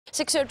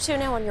6:02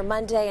 now on your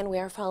Monday, and we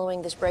are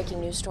following this breaking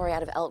news story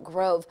out of Elk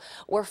Grove,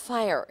 where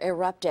fire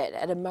erupted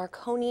at a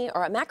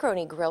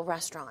Macaroni Grill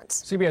restaurant.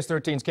 CBS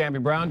 13's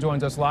Cambi Brown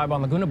joins us live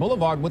on Laguna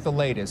Boulevard with the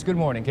latest. Good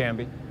morning,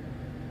 Cambi.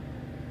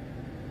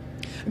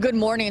 Good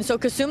morning. So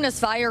Cosumnes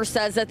Fire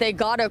says that they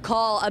got a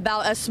call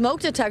about a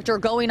smoke detector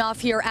going off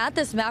here at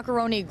this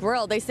Macaroni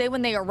Grill. They say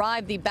when they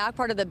arrived, the back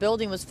part of the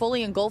building was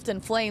fully engulfed in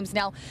flames.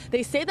 Now,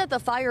 they say that the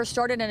fire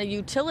started in a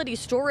utility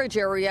storage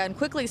area and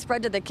quickly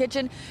spread to the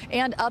kitchen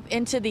and up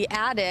into the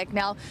attic.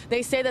 Now,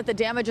 they say that the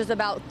damage is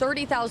about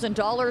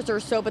 $30,000 or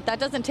so, but that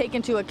doesn't take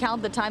into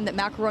account the time that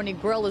Macaroni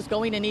Grill is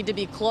going to need to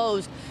be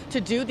closed to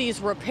do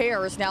these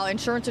repairs. Now,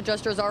 insurance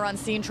adjusters are on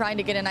scene trying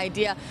to get an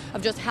idea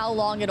of just how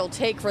long it'll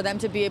take for them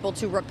to be able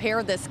to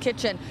repair this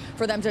kitchen,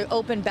 for them to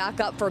open back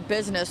up for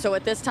business. So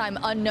at this time,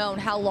 unknown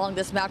how long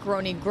this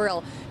Macaroni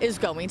Grill is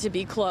going to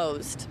be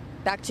closed.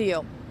 Back to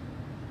you.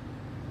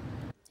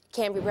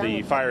 Cambi Brown.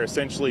 The fire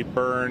essentially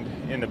burned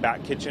in the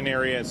back kitchen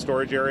area and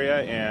storage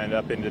area and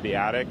up into the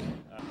attic.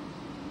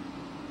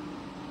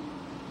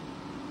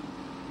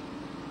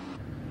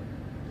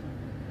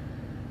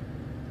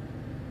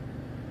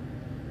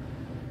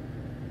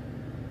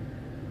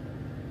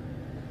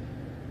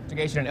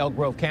 Investigation in Elk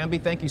Grove.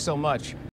 Cambi, thank you so much.